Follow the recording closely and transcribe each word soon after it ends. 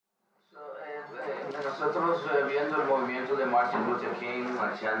nosotros viendo el movimiento de Martin Luther King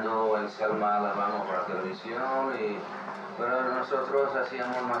marchando en Selma, Alabama por la televisión, pero nosotros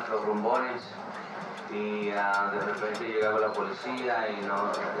hacíamos nuestros rumbones y de repente llegaba la policía y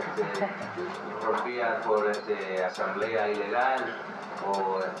nos rompía por asamblea ilegal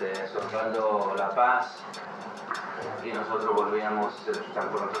o soltando la paz. Y nosotros volvíamos, tan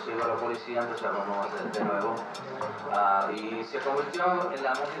pronto se iba la policía, empezábamos de nuevo. Y se convirtió en la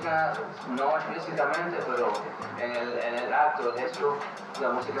música, no explícitamente, pero en el acto, el gesto, la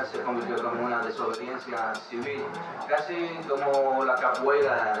música se convirtió como una desobediencia civil, casi como la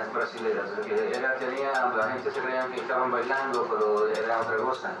capoeira brasileña. La gente se creía que estaban bailando, pero era otra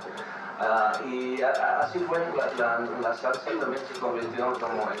cosa. Y así fue, la salsa también se convirtió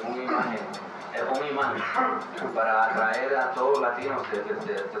como en una imagen. Un imán para atraer a todos los latinos de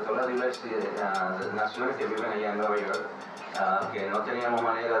todas las diversas naciones que viven allá en Nueva York, que no teníamos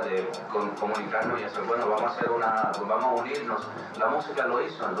manera de comunicarnos y hacer, bueno, vamos a unirnos. La música lo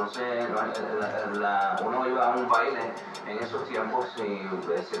hizo, entonces uno iba a un baile en esos tiempos y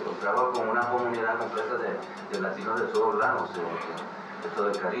se encontraba con una comunidad completa de latinos de todos lados, de todo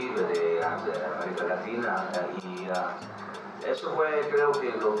el Caribe, de América Latina, y eso fue, creo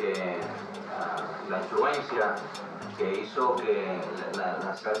que la influencia que hizo que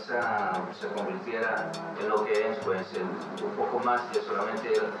la salsa se convirtiera en lo que es, pues, un poco más de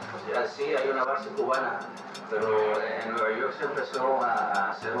solamente, sí hay una base cubana, pero en Nueva York se empezó a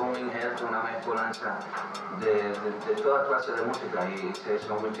hacer un injerto, una mezcolanza de toda clase de música y se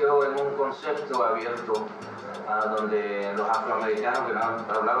convirtió en un concepto abierto donde los afroamericanos que no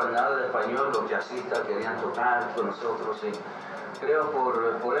hablaban nada de español, los jazzistas querían tocar con nosotros. Y creo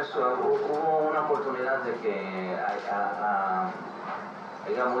por eso hubo una oportunidad de que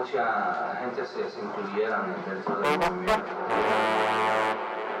haya mucha gente se incluyera dentro del movimiento.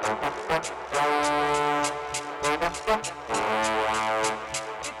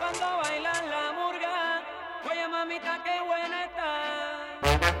 Y cuando bailan la murga, oye mamita qué buena está.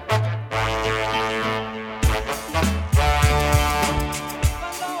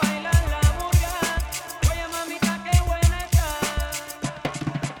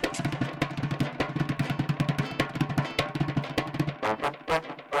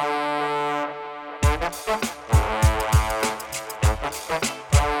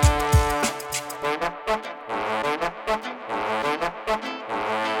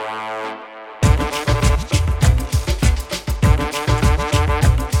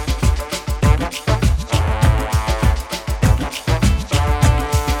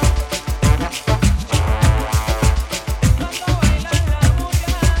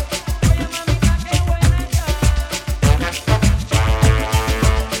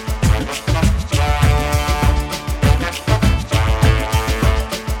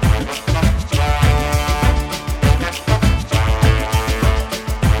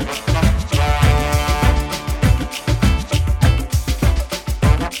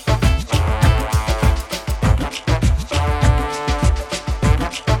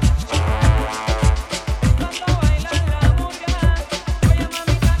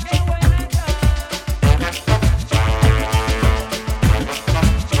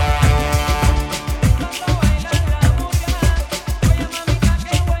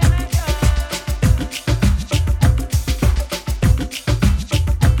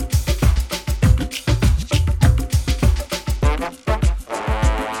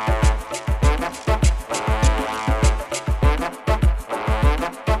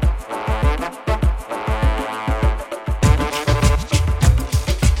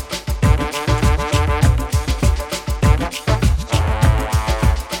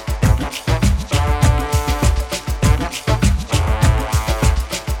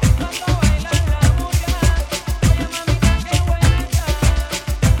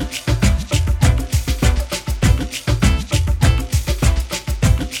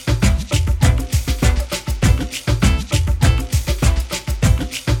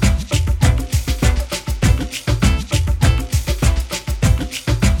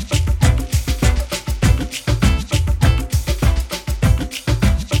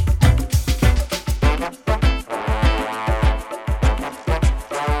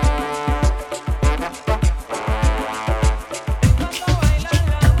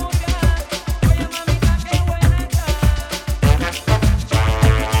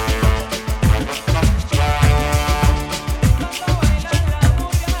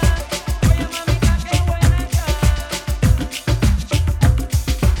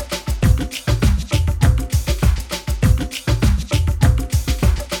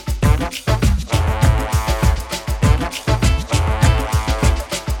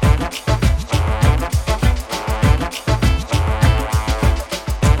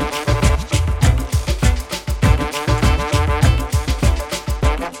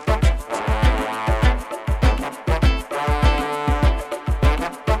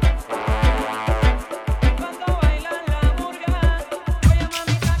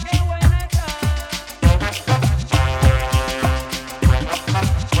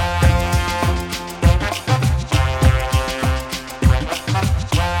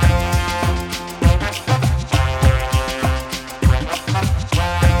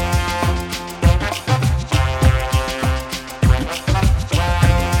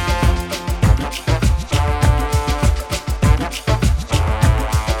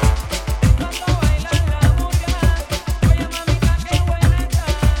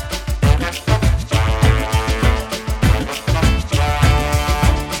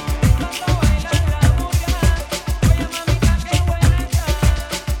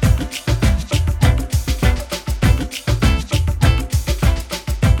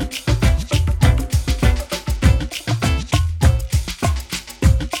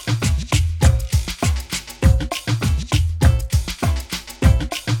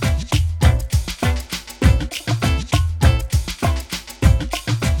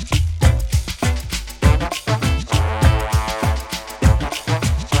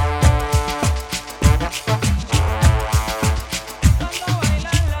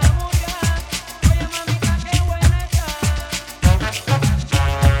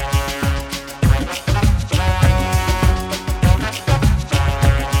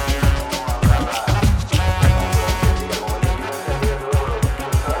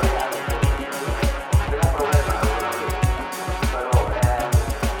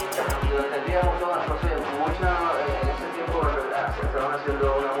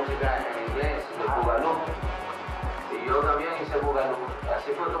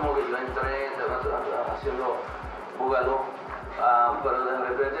 como que yo entré haciendo bugalú, pero de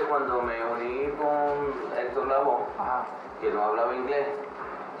repente cuando me uní con Herctor Lavoe, que no hablaba inglés,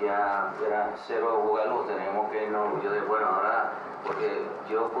 ya era cero bugalú, teníamos que irnos, yo dije, bueno, ahora, porque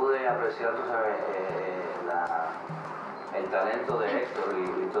yo pude apreciar, tú sabes, el talento de Herctor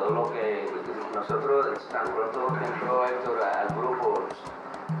y todo lo que nosotros, tan pronto entró Herctor al grupo,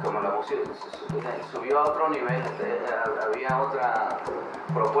 como la música subió a otro nivel, había otra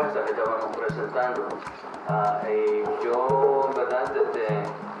propuesta que estábamos presentando. Y yo, en verdad,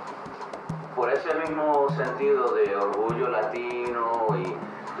 por ese mismo sentido de orgullo latino, y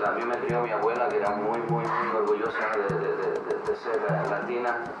a mí me crió mi abuela, que era muy orgullosa de ser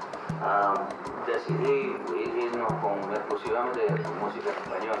latina, decidí irnos exclusivamente con música en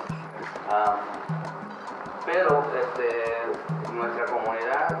español. Pero nuestra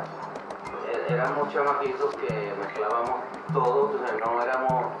comunidad éramos chamaquitos que mezclábamos todo, entonces no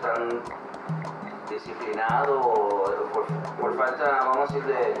éramos tan disciplinados por falta, vamos a decir,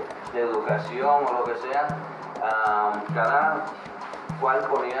 de educación o lo que sea. Cada cual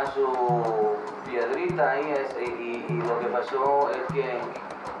ponía su piedrita ahí y lo que pasó es que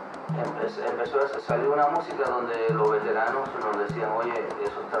empezó a salir una música donde los veteranos nos decían, oye,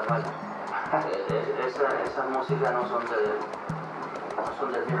 eso está mal. Esas músicas no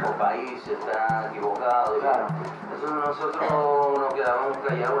son del mismo país, está equivocado. Claro. Entonces nosotros nos quedábamos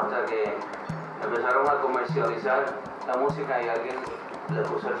callados hasta que empezaron a comercializar la música y alguien le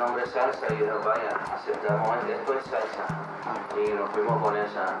puso el nombre salsa y dijo, vaya, aceptamos esto es salsa. Y nos fuimos con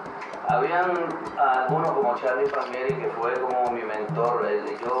esa. Habían algunos como Charlie Palmieri, que fue como mi mentor.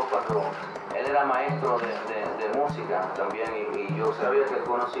 Él era maestro de música también, y yo sabía que él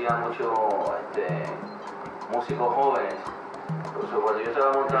conocía mucho músicos jóvenes. Entonces, cuando yo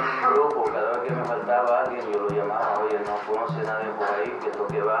estaba montando un grupo, cada vez que me faltaba alguien, yo lo llamaba, oye, no conoce nadie por ahí que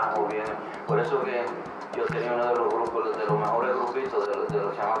toque bajo, viene. Por eso que yo tenía uno de los grupos, de los mejores grupitos, de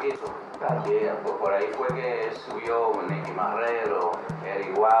los chamaquitos. Claro. Y por ahí fue que subió Nicky Marrero,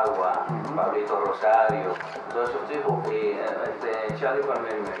 Eric Guagua, Pablito Rosario, todos esos tipos. Y Charlie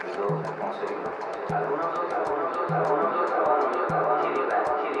Palmer me ayudó a conseguirlo.